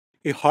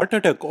A heart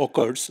attack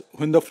occurs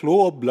when the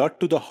flow of blood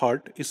to the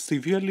heart is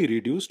severely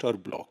reduced or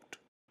blocked.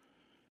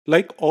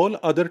 Like all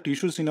other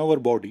tissues in our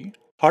body,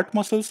 heart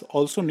muscles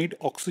also need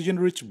oxygen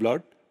rich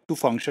blood to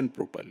function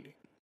properly.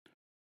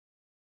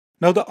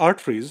 Now, the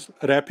arteries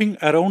wrapping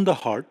around the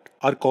heart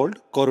are called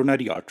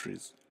coronary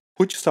arteries,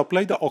 which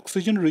supply the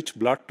oxygen rich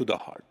blood to the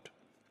heart.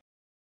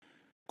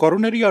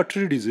 Coronary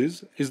artery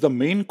disease is the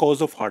main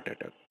cause of heart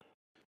attack.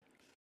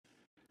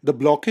 The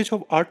blockage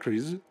of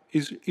arteries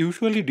is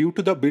usually due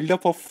to the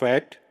buildup of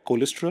fat,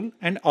 cholesterol,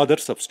 and other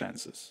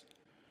substances.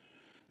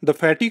 The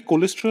fatty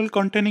cholesterol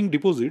containing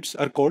deposits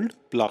are called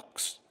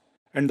plaques,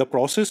 and the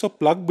process of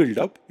plaque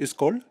buildup is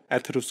called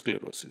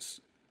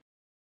atherosclerosis.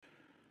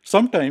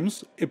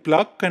 Sometimes a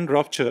plaque can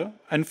rupture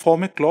and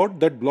form a clot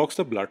that blocks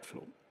the blood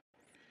flow.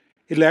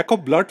 A lack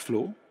of blood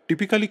flow,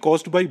 typically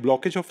caused by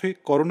blockage of a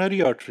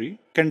coronary artery,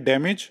 can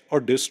damage or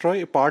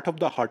destroy a part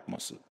of the heart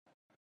muscle.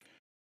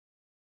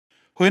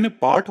 When a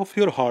part of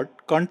your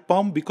heart can't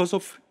pump because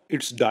of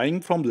its dying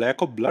from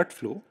lack of blood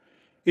flow,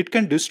 it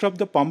can disrupt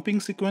the pumping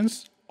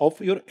sequence of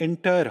your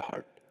entire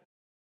heart.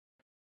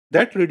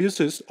 That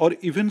reduces or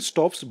even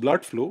stops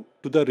blood flow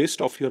to the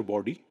rest of your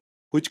body,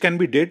 which can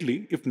be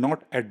deadly if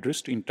not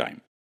addressed in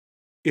time.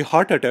 A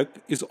heart attack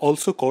is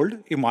also called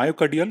a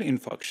myocardial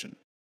infarction.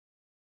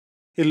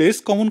 A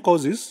less common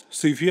cause is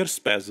severe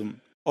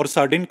spasm or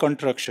sudden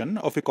contraction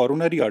of a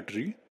coronary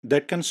artery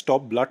that can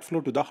stop blood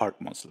flow to the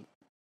heart muscle.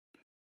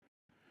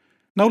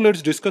 Now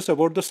let's discuss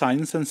about the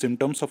signs and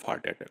symptoms of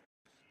heart attack.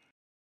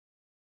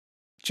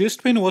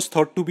 Chest pain was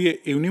thought to be a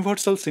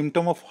universal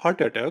symptom of heart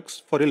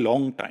attacks for a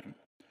long time.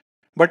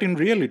 But in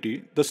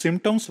reality, the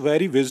symptoms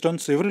vary based on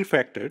several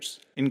factors,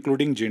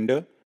 including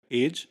gender,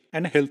 age,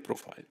 and health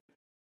profile.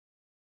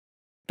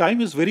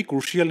 Time is very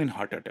crucial in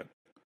heart attack.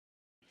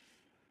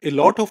 A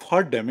lot of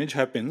heart damage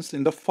happens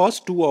in the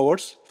first 2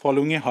 hours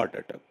following a heart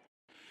attack.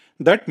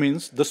 That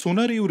means the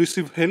sooner you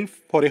receive help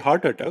for a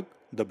heart attack,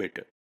 the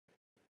better.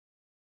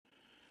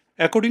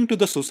 According to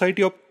the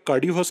Society of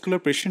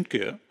Cardiovascular Patient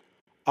Care,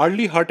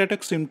 early heart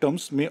attack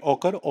symptoms may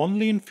occur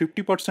only in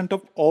 50%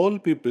 of all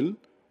people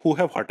who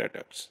have heart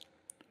attacks.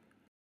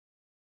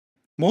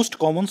 Most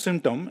common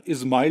symptom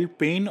is mild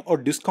pain or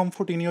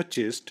discomfort in your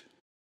chest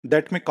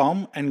that may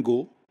come and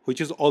go, which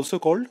is also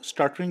called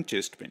stuttering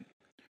chest pain.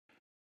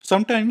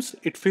 Sometimes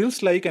it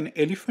feels like an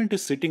elephant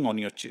is sitting on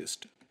your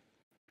chest.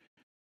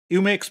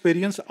 You may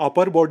experience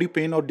upper body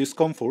pain or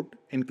discomfort,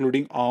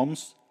 including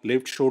arms,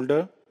 left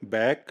shoulder,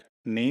 back,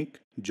 neck,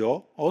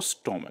 jaw, or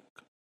stomach.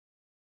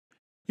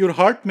 Your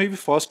heart may be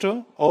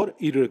faster or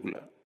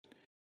irregular.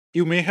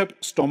 You may have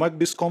stomach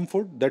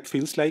discomfort that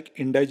feels like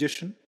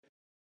indigestion,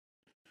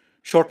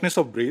 shortness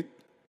of breath,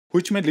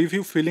 which may leave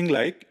you feeling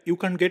like you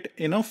can't get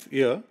enough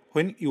air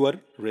when you are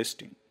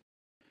resting.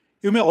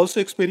 You may also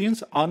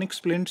experience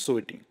unexplained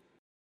sweating.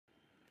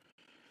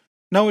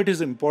 Now, it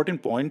is an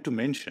important point to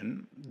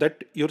mention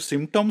that your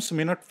symptoms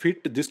may not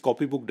fit this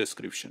copybook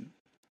description.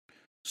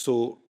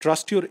 So,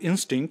 trust your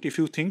instinct if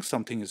you think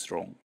something is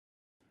wrong.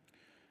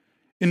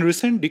 In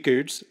recent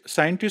decades,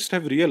 scientists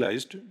have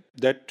realized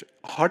that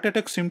heart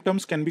attack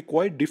symptoms can be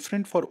quite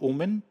different for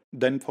women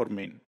than for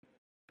men.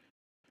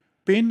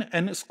 Pain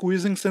and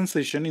squeezing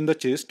sensation in the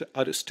chest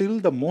are still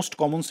the most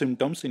common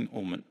symptoms in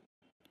women.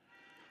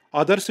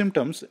 Other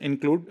symptoms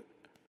include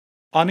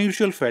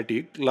unusual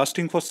fatigue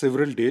lasting for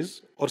several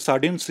days or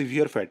sudden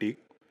severe fatigue,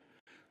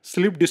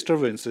 sleep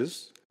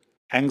disturbances,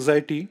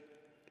 anxiety,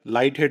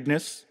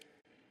 lightheadedness,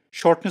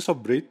 shortness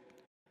of breath,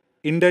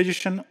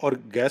 indigestion or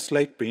gas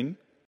like pain,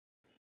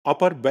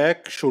 upper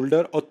back,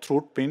 shoulder, or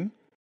throat pain,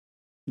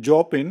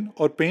 jaw pain,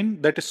 or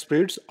pain that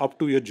spreads up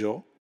to your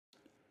jaw.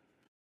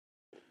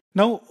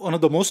 Now, one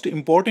of the most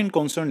important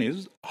concern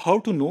is how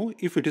to know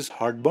if it is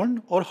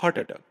heartburn or heart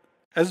attack,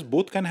 as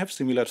both can have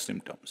similar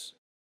symptoms.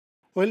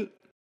 Well,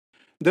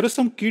 there are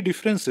some key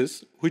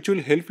differences which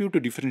will help you to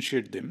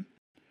differentiate them.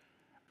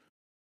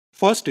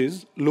 First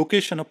is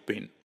location of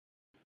pain.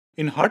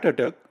 In heart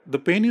attack, the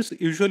pain is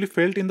usually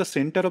felt in the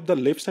center of the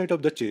left side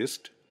of the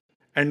chest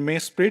and may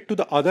spread to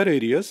the other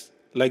areas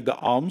like the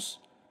arms,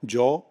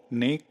 jaw,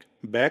 neck,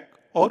 back,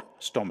 or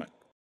stomach.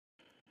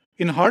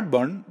 In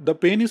heartburn, the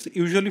pain is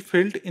usually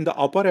felt in the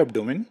upper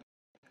abdomen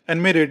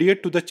and may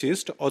radiate to the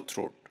chest or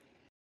throat.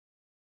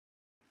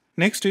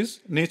 Next is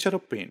nature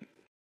of pain.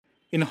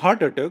 In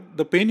heart attack,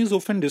 the pain is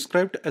often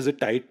described as a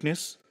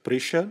tightness,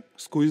 pressure,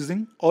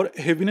 squeezing, or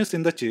heaviness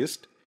in the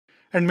chest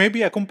and may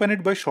be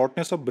accompanied by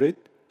shortness of breath,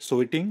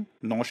 sweating,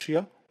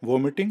 nausea,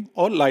 vomiting,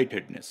 or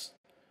lightheadedness.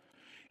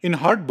 In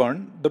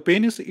heartburn, the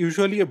pain is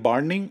usually a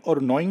burning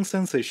or gnawing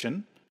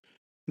sensation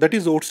that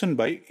is worsened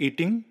by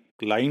eating,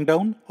 lying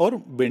down, or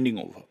bending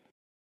over.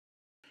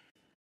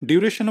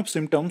 Duration of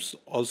symptoms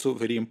also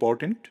very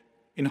important.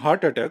 In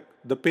heart attack,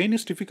 the pain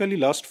is typically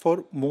lasts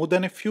for more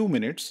than a few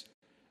minutes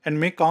and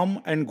may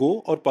come and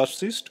go or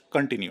persist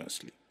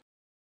continuously.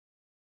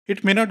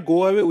 It may not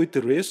go away with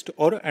rest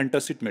or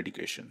antacid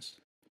medications.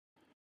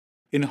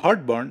 In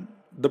heartburn,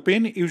 the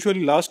pain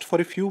usually lasts for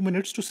a few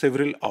minutes to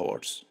several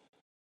hours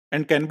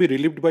and can be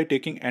relieved by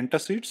taking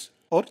antacids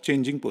or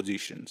changing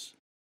positions.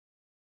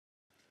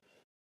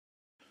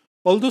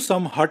 Although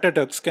some heart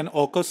attacks can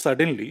occur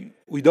suddenly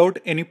without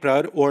any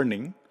prior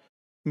warning,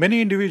 many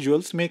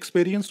individuals may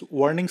experience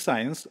warning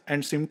signs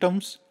and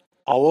symptoms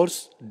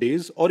hours,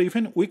 days, or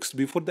even weeks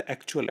before the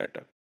actual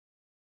attack.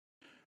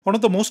 One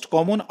of the most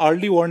common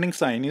early warning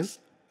signs is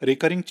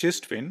recurring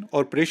chest pain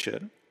or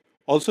pressure,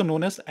 also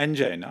known as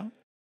angina,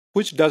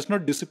 which does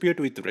not dissipate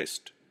with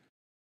rest.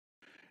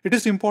 It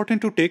is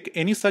important to take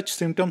any such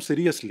symptom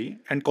seriously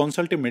and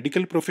consult a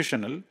medical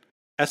professional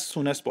as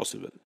soon as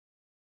possible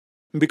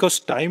because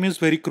time is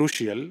very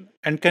crucial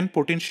and can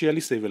potentially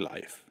save a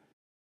life.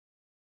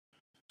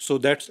 So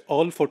that's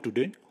all for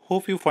today.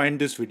 Hope you find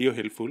this video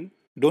helpful.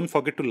 Don't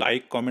forget to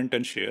like, comment,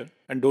 and share,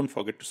 and don't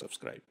forget to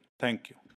subscribe. Thank you.